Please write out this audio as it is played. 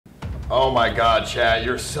Oh my God, chat,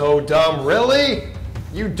 you're so dumb. Really?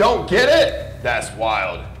 You don't get it? That's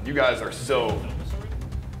wild. You guys are so,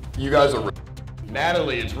 you guys are,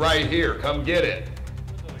 Natalie, it's right here. Come get it.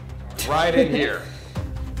 Right in here.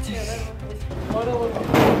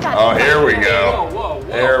 Oh, here we go.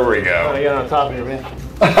 There we go. I got on top of you, man.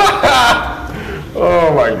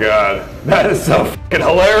 Oh my God. That is so fucking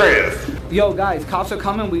hilarious. Yo, guys, cops are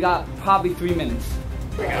coming. We got probably 3 minutes.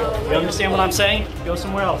 You understand what I'm saying? Go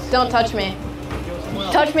somewhere else. Don't touch me.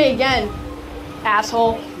 Touch me again,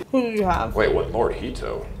 asshole. Who do you have? Wait, what? Lord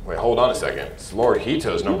Hito? Wait, hold on a second. It's Lord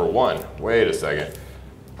Hito's #1. Wait a second.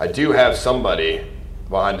 I do have somebody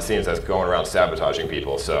behind the scenes that's going around sabotaging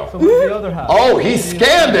people, so. So what's the other half? Oh, he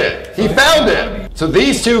scanned it! He found it! So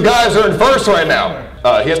these two guys are in first right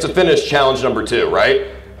now. He has to finish challenge #2,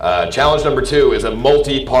 right? Challenge #2 is a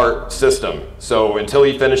multi-part system. So until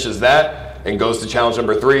he finishes that and goes to challenge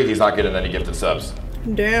 #3, he's not getting any gifted subs.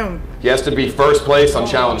 Damn. He has to be first place on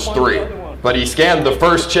challenge 3. But he scanned the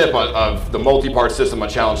first chip of the multi-part system on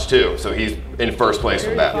challenge 2, so he's in first place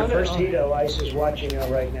with that. Your first Hito, Ice is watching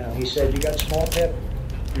right now. He said, you got small pip?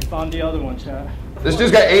 We found the other one, chat. This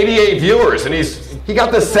dude's got 88 viewers, and he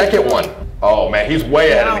got the second one. Oh man, he's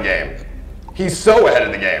way ahead of the game. He's so ahead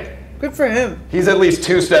of the game. Good for him. He's at least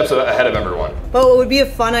 2 steps ahead of everyone. But what would be a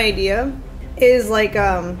fun idea is like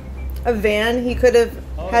a van he could have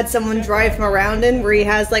had someone drive him around in, where he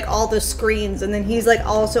has like all the screens, and then he's like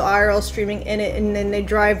also IRL streaming in it, and then they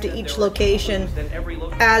drive to each location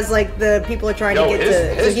as like the people are trying to get to.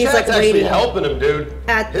 His So he's chat's like actually waiting helping him, dude.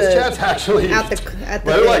 His chat's actually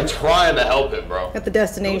they're like trying to help him, bro. at the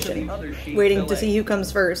destination, waiting to see who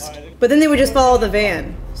comes first. But then they would just follow the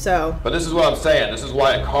van. So. But this is what I'm saying. This is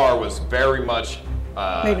why a car was very much.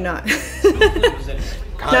 Maybe not.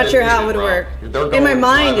 Not sure how it would work. In my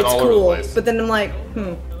mind, it's cool, but then I'm like,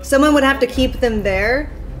 someone would have to keep them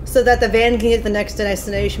there so that the van can get to the next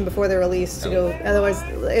destination before they're released to go. Otherwise,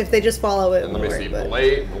 if they just follow it, it let me won't see,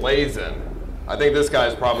 work. Blazin. I think this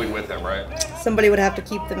guy's probably with him, right? Somebody would have to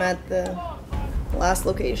keep them at the last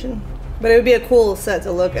location, but it would be a cool set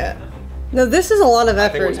to look at. No, this is a lot of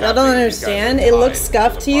effort. I don't understand. It looks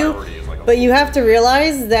scuffed to you, but you have to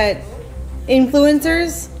realize that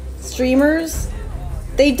influencers, streamers,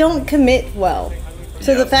 they don't commit well.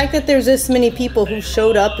 So the fact that there's this many people who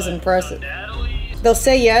showed up is impressive. They'll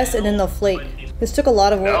say yes and then they'll flake. This took a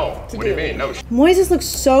lot of work to do. What do you mean? No. Moises looks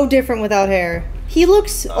so different without hair. He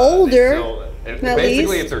looks older, at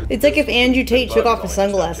least. It's like if Andrew Tate took off his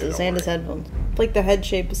sunglasses and his headphones. Like the head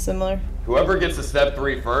shape is similar. Whoever gets to step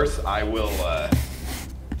 3 first, I'll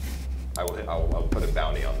put a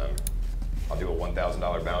bounty on them. I'll do a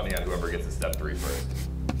 $1,000 bounty on whoever gets to step 3 first.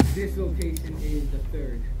 This location is the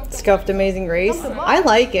 3rd. Scuffed Amazing Race. I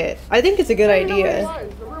like it. I think it's a good idea.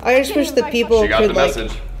 I just wish that people could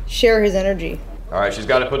like share his energy. All right, she's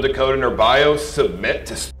got to put the code in her bio, submit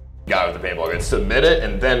to guy with the paintball gun, submit it,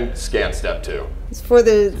 and then scan step 2. It's for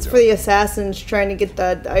the assassins trying to get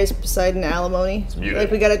that Ice Poseidon alimony.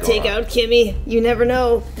 Like we gotta take out Kimmy. You never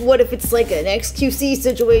know. What if it's like an XQC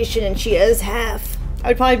situation and she has half?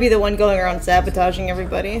 I'd probably be the one going around sabotaging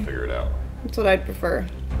everybody. Figure it out. That's what I'd prefer.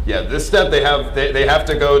 Yeah, this step they have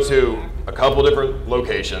to go to a couple different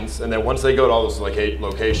locations, and then once they go to all those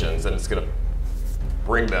locations, then it's gonna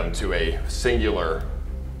bring them to a singular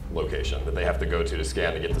location that they have to go to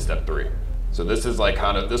scan to get to step 3. So this is like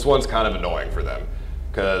this one's kind of annoying for them,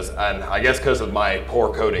 and I guess because of my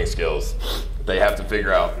poor coding skills, they have to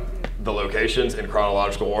figure out the locations in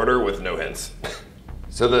chronological order with no hints.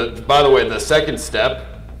 So by the way, the second step,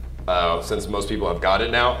 since most people have got it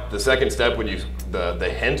now, the second step the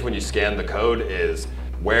hint when you scan the code is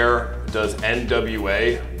where does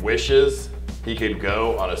NWA wishes he could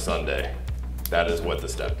go on a Sunday. That is what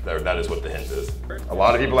that is what the hint is. A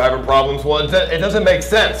lot of people are having problems. Well, it doesn't make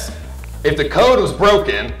sense. If the code was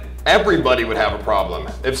broken, everybody would have a problem.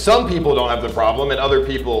 If some people don't have the problem and other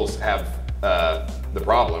people's have the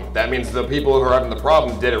problem, that means the people who are having the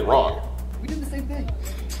problem did it wrong. We did the same thing.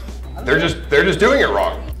 They're just doing it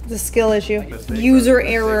wrong. It's a skill issue. User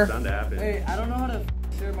error. Hey, I don't know how to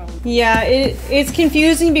share my. Yeah, it's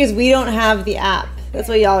confusing because we don't have the app. That's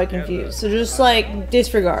why y'all are confused. So just like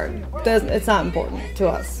disregard. It's not important to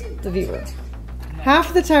us, the viewer.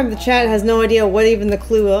 Half the time the chat has no idea what even the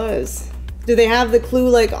clue is. Do they have the clue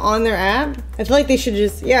like on their app? I feel like they should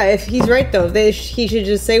just, yeah, if he's right though, he should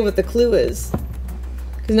just say what the clue is.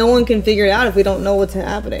 Because no one can figure it out if we don't know what's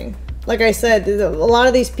happening. Like I said, a lot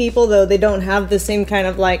of these people though, they don't have the same kind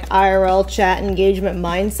of like IRL chat engagement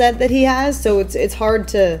mindset that he has, so it's hard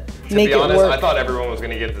to make it work. To be honest, I thought everyone was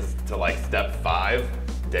gonna get this to like step 5,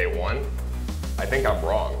 day 1. I think I'm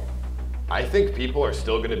wrong. I think people are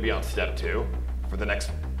still gonna be on step 2 for the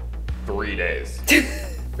next 3 days,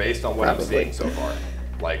 based on what I'm seeing so far.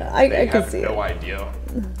 Like, they have no idea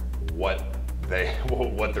what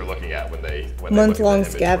they're looking at when they month-long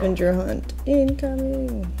scavenger hunt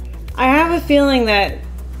incoming. I have a feeling that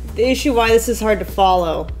the issue why this is hard to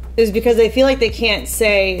follow is because they feel like they can't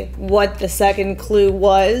say what the second clue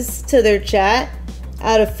was to their chat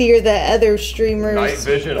out of fear that other streamers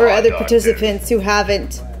or other participants who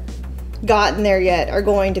haven't gotten there yet are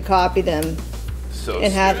going to copy them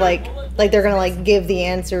and have like they're gonna like give the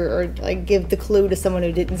answer or like give the clue to someone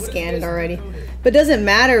who didn't scan it already. But it doesn't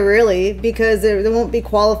matter really because they won't be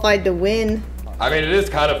qualified to win. I mean, it is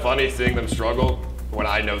kind of funny seeing them struggle when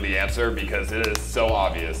I know the answer because it is so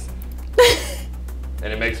obvious.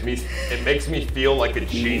 And it makes me feel like a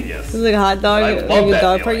genius. It's like a hot dog, I love maybe a that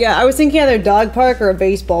dog park. feeling. Yeah, I was thinking either a dog park or a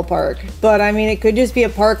baseball park. But I mean, it could just be a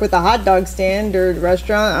park with a hot dog stand or a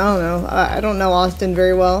restaurant. I don't know. I don't know Austin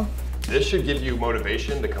very well. This should give you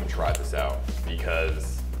motivation to come try this out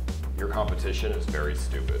because your competition is very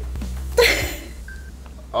stupid.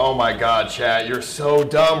 Oh my God, chat, you're so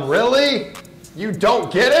dumb. Really? You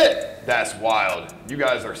don't get it? That's wild. You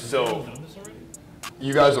guys are.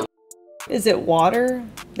 Is it water?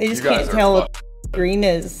 They just can't tell what green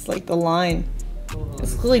is, like the line.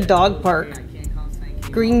 It's clearly dog park.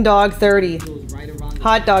 Green dog 30.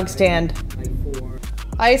 Hot dog stand.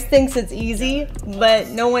 Ice thinks it's easy, but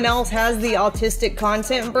no one else has the autistic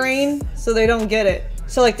content brain, so they don't get it.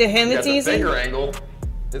 So like to him it's easy. Finger angle.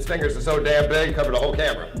 His fingers are so damn big, cover the whole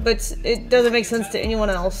camera. But it doesn't make sense to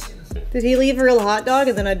anyone else. Did he leave a real hot dog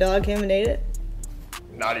and then a dog came and ate it?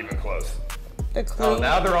 Not even close. Oh,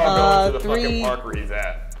 now they're all going to the fucking park where he's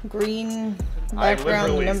at. Green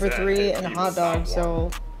background, number 3, and a hot dog. So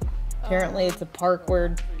apparently it's a park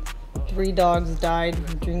where 3 dogs died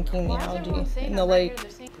from drinking the algae in the lake.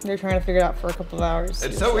 They're trying to figure it out for a couple of hours.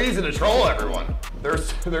 It's so easy to troll everyone. They're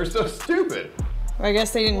so stupid. I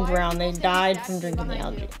guess they didn't drown. They died from drinking the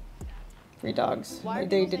algae. 3 dogs.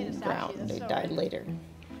 They didn't drown. They died later.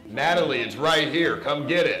 Natalie, it's right here. Come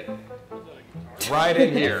get it. Right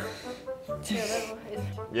in here.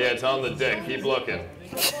 Yeah, it's on the dick. Keep looking.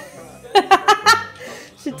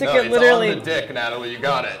 She took it literally. It's on the dick, Natalie. You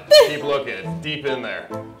got it. Keep looking. It's deep in there.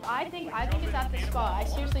 I think it's at the spot. I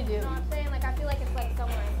seriously do. I'm saying, like, I feel like it's like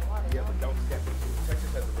somewhere in the water. Yeah, but don't step into it.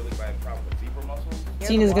 Texas has a really bad problem with zebra mussels.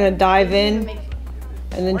 Tina's gonna dive in,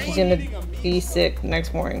 and then she's gonna be sick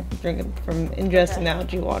next morning drinking from ingesting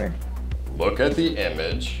algae water. Look at the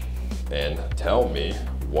image and tell me,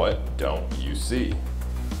 what don't you see?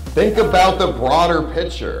 Think about the broader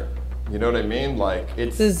picture. You know what I mean? Like,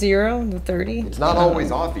 it's the 0, the 30. It's not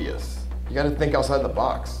always obvious. You gotta think outside the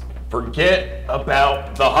box. Forget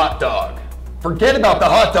about the hot dog. Forget about the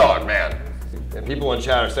hot dog, man. And people in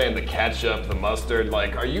chat are saying the ketchup, the mustard,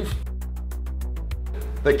 like, are you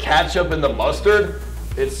the ketchup and the mustard?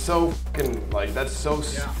 It's so fucking, like, that's so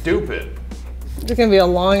stupid. It's gonna be a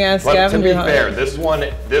long ass scavenger hunt. To be fair, this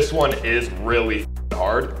one is really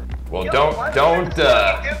hard. Well, don't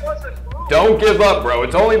give up, bro.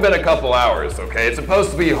 It's only been a couple hours, okay? It's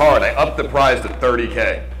supposed to be hard. I upped the prize to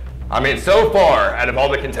 30K. I mean, so far, out of all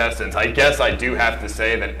the contestants, I guess I do have to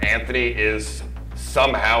say that Anthony is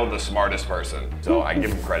somehow the smartest person. So I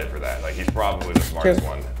give him credit for that. Like, he's probably the smartest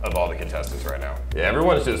one of all the contestants right now. Yeah,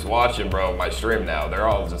 everyone's just watching, bro, my stream now. They're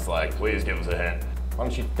all just like, please give us a hint. Why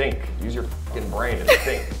don't you think? Use your fucking brain and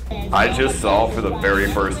think. I just saw for the very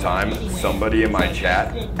first time somebody in my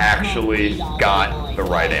chat actually got the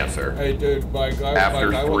right answer. Hey dude,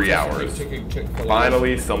 after 3 hours.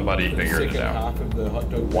 Finally, somebody figured it out.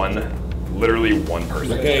 Literally one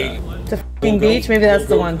person. Okay. The fucking beach, maybe that's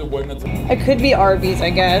the one. It could be Arby's, I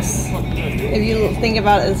guess. If you think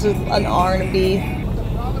about it, it's just an R and a B.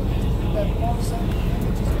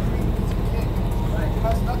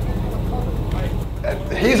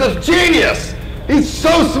 He's a genius! He's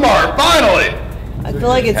so smart, finally! I feel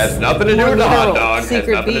like it's has nothing to do with the hot dog, has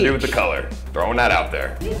nothing beach. to do with the color. Throwing that out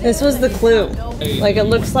there. This was the clue. Like, it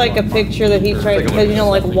looks like a picture that he tried to, you know,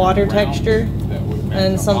 like water texture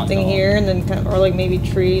and something here, and then kind of, or like maybe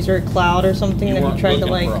trees or a cloud or something that he tried to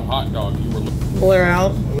like blur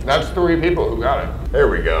out. That's 3 people who got it. There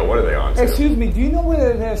we go. What are they on to? Excuse me, do you know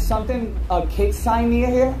whether there's something, a kick sign near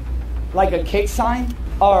here? Like a kick sign?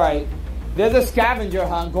 All right. There's a scavenger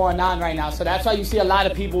hunt going on right now, so that's why you see a lot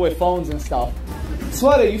of people with phones and stuff.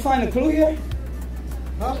 Sweater, you find a clue here?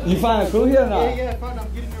 Huh? You find a clue here or not? Yeah, I found it.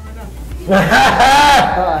 I'm getting it right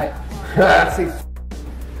now. All right. Let's see.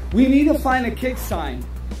 We need to find a kick sign.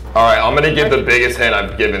 All right, I'm gonna give the biggest hint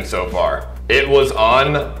I've given so far. It was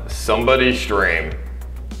on somebody's stream.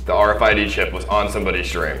 The RFID chip was on somebody's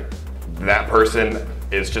stream. that person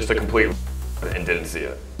is just a complete and didn't see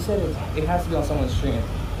it. He said it has to be on someone's stream.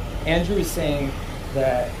 Andrew is saying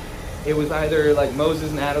that it was either like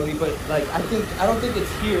Moses, Natalie, but like I don't think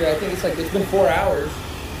it's here. I think it's like it's been 4 hours.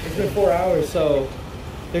 It's been 4 hours, so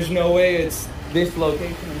there's no way it's this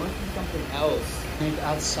location. It must be something else. Think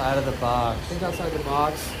outside of the box. Think outside the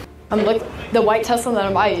box. I'm the white Tesla that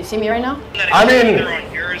I'm by. You see me right now? I mean,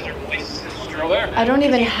 I don't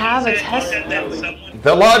even have a Tesla.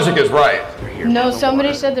 the logic is right. No,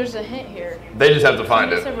 somebody said there's a hint here. They just have to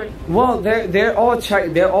find it. Well, they're all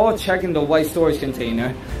checking the white storage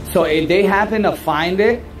container. So if they happen to find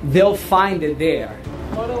it, they'll find it there.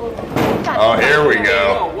 Oh, here we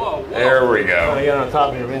go. There we go. You got on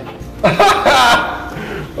top of your man.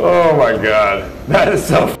 Oh my god. That is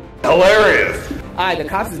so hilarious. Alright, the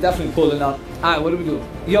cops is definitely pulling up. Alright, what do we do?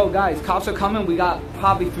 Yo, guys, cops are coming. We got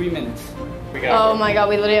probably 3 minutes. Oh my god,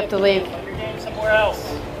 we literally have to leave. Somewhere else.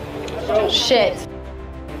 Shit.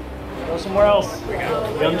 Go somewhere else. You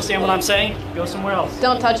understand what I'm saying? Go somewhere else.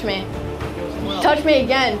 Don't touch me. Touch me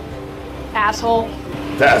again, asshole.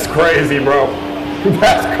 That's crazy, bro.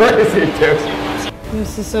 That's crazy, dude.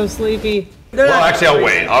 This is so sleepy. Well, actually, I'll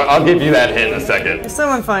wait. I'll give you that hint in a second. If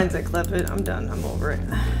someone finds it, clip it. I'm done. I'm over it.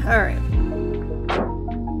 All right.